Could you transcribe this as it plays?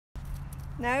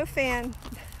No, Finn.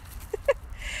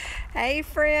 Hey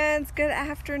friends, good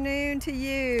afternoon to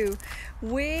you.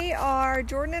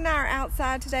 Jordan and I are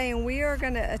outside today and we are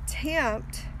going to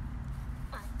attempt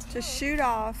to shoot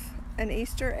off an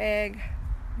Easter egg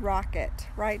rocket.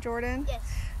 Right, Jordan?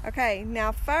 Yes. Okay,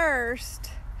 now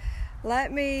first,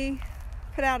 let me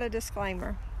put out a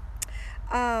disclaimer.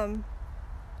 I'm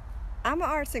an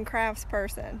arts and crafts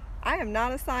person. I am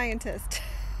not a scientist,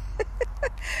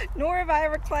 nor have I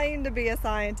ever claimed to be a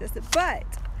scientist, but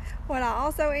what I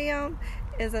also am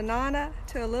is a nana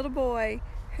to a little boy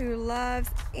who loves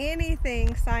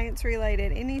anything science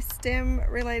related, any STEM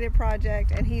related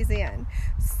project, and he's in.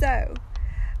 So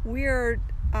we're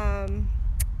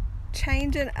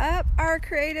changing up our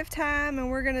creative time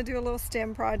and we're going to do a little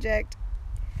STEM project,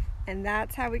 and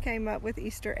that's how we came up with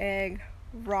Easter egg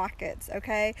rockets.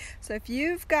 Okay, so if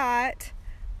you've got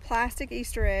plastic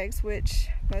Easter eggs, which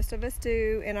most of us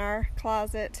do in our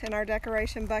closet, in our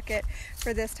decoration bucket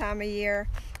for this time of year,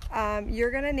 you're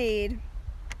going to need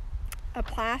a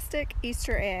plastic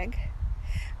Easter egg,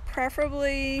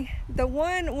 preferably the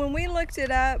one, when we looked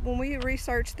it up, when we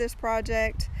researched this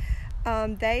project,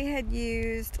 they had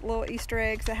used little Easter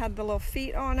eggs that had the little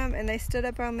feet on them and they stood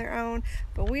up on their own,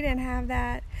 but we didn't have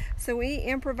that, so we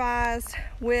improvised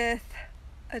with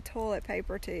a toilet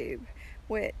paper tube,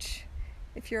 which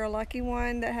if you're a lucky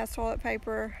one that has toilet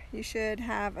paper, you should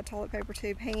have a toilet paper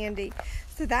tube handy.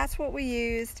 So that's what we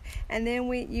used. And then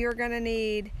you're going to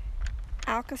need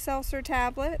Alka-Seltzer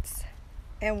tablets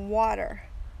and water.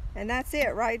 And that's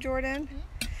it, right, Jordan?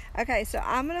 Mm-hmm. Okay, so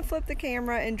I'm going to flip the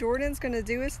camera and Jordan's going to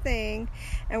do his thing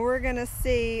and we're going to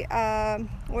see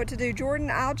what to do. Jordan,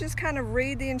 I'll just kind of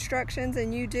read the instructions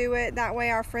and you do it. That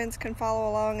way our friends can follow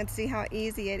along and see how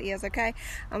easy it is, okay?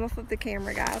 I'm going to flip the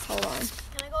camera, guys. Hold on.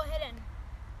 Can I go ahead and...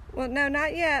 Well, no,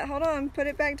 not yet. Hold on. Put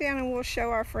it back down and we'll show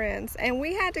our friends. And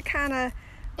we had to kind of,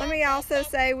 let me also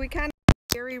say, we kind of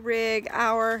jerry rig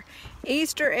our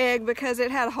Easter egg because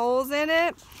it had holes in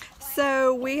it.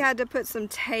 So we had to put some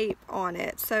tape on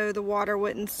it so the water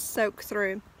wouldn't soak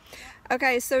through.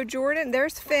 Okay, so Jordan,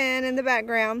 there's Finn in the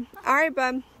background. All right,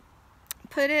 bub.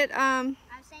 Put it,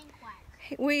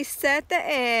 we set the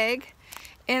egg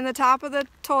in the top of the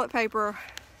toilet paper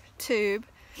tube.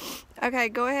 Okay,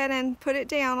 go ahead and put it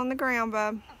down on the ground,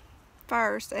 bub,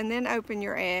 first, and then open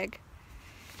your egg.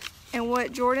 And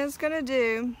what Jordan's going to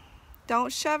do,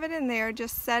 don't shove it in there,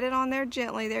 just set it on there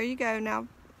gently. There you go. Now,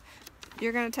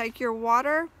 you're going to take your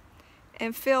water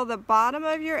and fill the bottom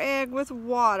of your egg with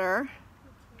water.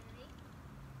 Okay.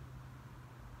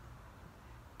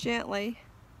 Gently.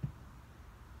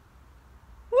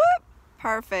 Whoop!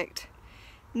 Perfect.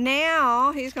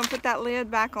 Now, he's going to put that lid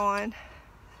back on.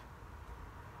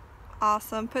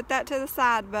 Awesome. Put that to the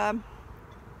side, bub.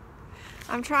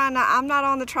 I'm not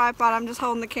on the tripod, I'm just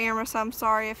holding the camera, so I'm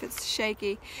sorry if it's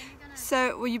shaky.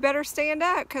 So, well, you better stand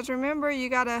up, because remember, you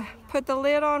got to put the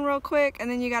lid on real quick,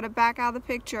 and then you got to back out of the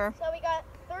picture. So we got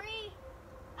 3.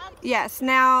 Yes,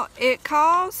 now it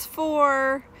calls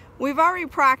for, we've already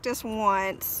practiced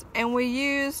once, and we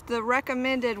used the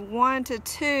recommended 1 to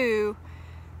 2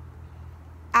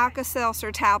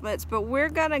 Alka-Seltzer tablets, but we're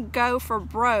gonna go for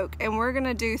broke and we're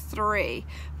gonna do 3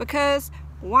 because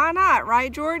why not,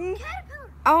 right, Jordan? Caterpillar.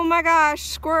 Oh my gosh,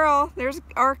 squirrel. There's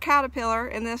our caterpillar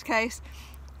in this case.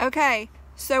 Okay,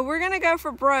 so we're gonna go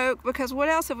for broke because what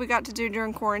else have we got to do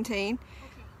during quarantine?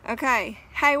 Okay.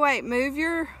 Hey, wait, move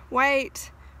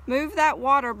that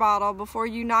water bottle before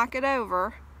you knock it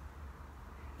over.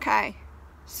 Okay,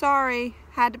 sorry,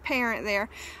 had to parent there.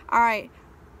 All right.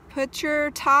 Put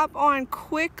your top on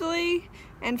quickly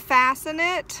and fasten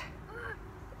it.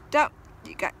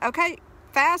 Okay,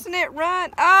 fasten it,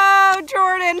 run. Oh,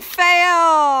 Jordan,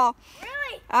 fail.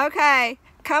 Really? Okay,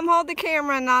 come hold the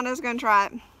camera and Nana's gonna try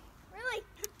it. Really?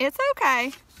 It's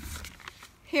okay.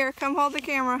 Here, come hold the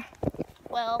camera.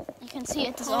 Well, you can see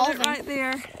it dissolving. Hold it right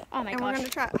there. Oh my gosh. And we're gonna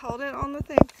try, hold it on the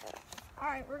thing. All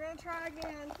right, we're gonna try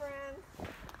again, friends.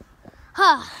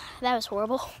 That was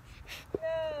horrible.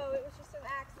 No, it was just an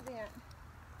accident.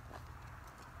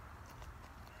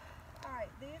 Alright,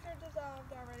 these are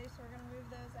dissolved already, so we're going to move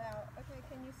those out. Okay,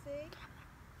 can you see?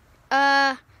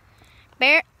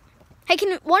 Bear. Hey,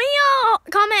 can one of y'all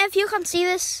comment if you can see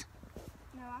this?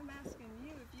 No, I'm asking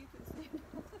you if you can see.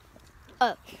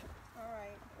 Oh.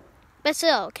 Alright. But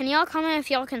still, can y'all comment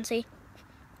if y'all can see?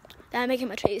 That'd make it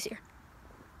much easier.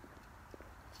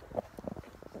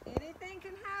 Anything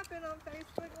can happen on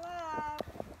Facebook Live.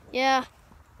 Yeah.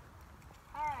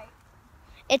 Alright.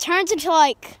 It turns into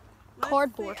like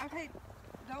cardboard. Okay,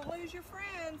 don't lose your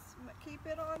friends. Keep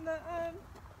it on the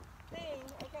thing.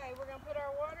 Okay, we're going to put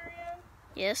our water in.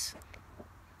 Yes.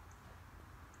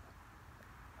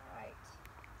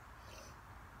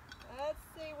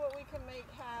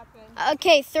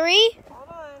 Okay, 3. Hold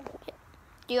on.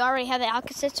 Do you already have the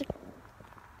Alka-Seltzer?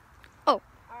 All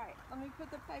right, let me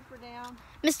put the paper down.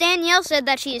 Miss Danielle said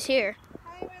that she is here.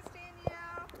 Hey, Miss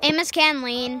Danielle. And Miss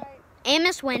Kathleen. All right. And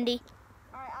Miss Wendy.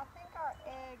 All right, I think our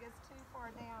egg is too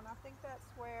far down. I think that's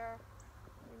where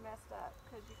we messed up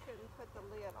because you couldn't put the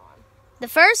lid on. The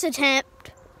first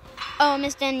attempt. Oh,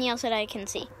 Miss Danielle said I can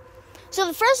see. So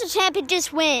the first attempt, it just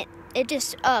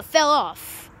fell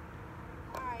off.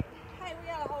 All right. Hey, we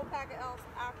got a whole pack of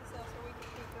Alka-Seltzer. We can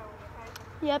keep going,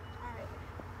 okay? Yep. All right.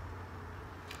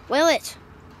 Will it?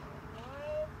 1,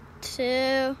 2.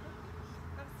 I'm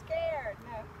scared.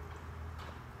 No.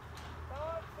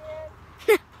 Don't,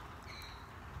 kid.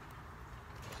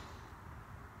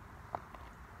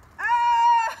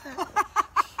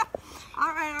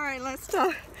 All right, let's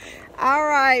talk. All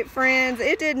right, friends,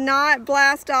 it did not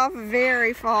blast off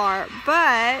very far,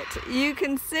 but you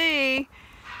can see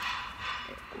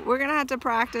we're gonna have to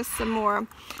practice some more.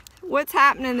 What's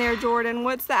happening there, Jordan?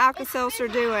 What's the Alka-Seltzer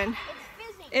doing?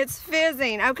 It's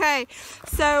fizzing. Okay,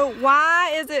 so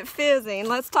why is it fizzing?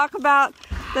 Let's talk about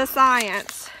the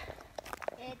science.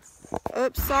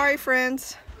 Oops, sorry,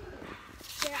 friends.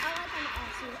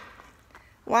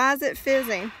 Why is it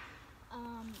fizzing?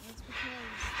 It's because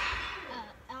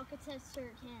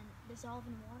Alka-Seltzer can dissolve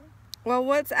in water. Well,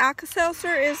 what's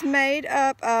Alka-Seltzer is made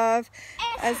up of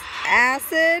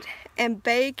acid and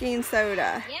baking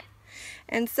soda. Yep.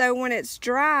 And so when it's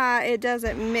dry, it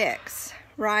doesn't mix,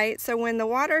 right? So when the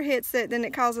water hits it, then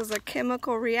it causes a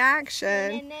chemical reaction.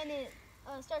 And then it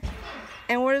starts to fizz.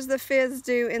 And what does the fizz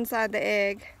do inside the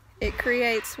egg? It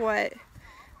creates what?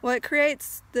 Well, it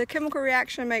creates, the chemical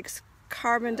reaction makes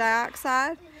carbon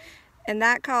dioxide, and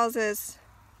that causes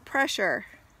pressure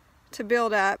to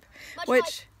build up,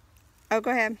 oh,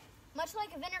 go ahead. Much like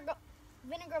a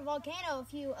vinegar volcano,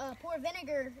 if you pour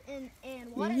vinegar and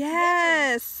water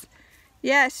Yes.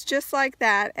 Yes, just like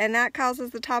that. And that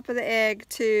causes the top of the egg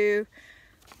to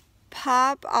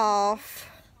pop off.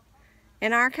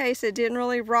 In our case, it didn't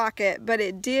really rocket, but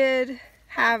it did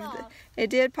it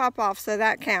did pop off, so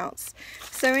that counts.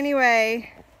 So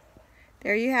anyway,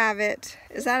 there you have it.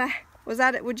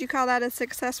 Would you call that a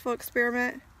successful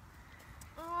experiment?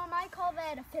 I call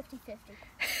that a 50-50.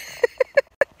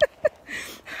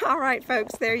 All right,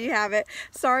 folks, there you have it.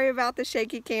 Sorry about the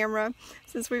shaky camera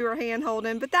since we were hand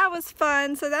holding, but that was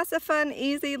fun. So that's a fun,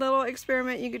 easy little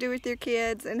experiment you could do with your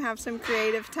kids and have some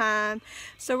creative time.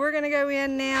 So we're going to go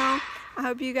in now. I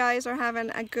hope you guys are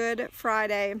having a good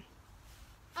Friday.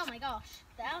 Oh my gosh,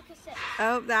 the Alka-Seltzer.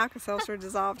 Oh, the Alka-Seltzer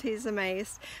dissolved. He's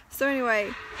amazed. So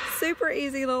anyway, super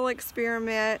easy little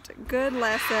experiment, good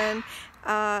lesson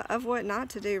of what not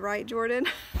to do, right, Jordan?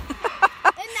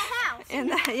 In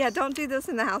the house. Yeah, don't do this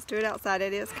in the house. Do it outside.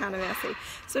 It is kind of messy.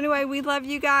 So anyway, we love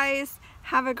you guys.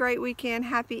 Have a great weekend.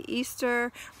 Happy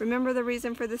Easter. Remember the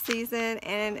reason for the season.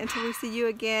 And until we see you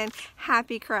again,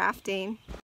 happy crafting.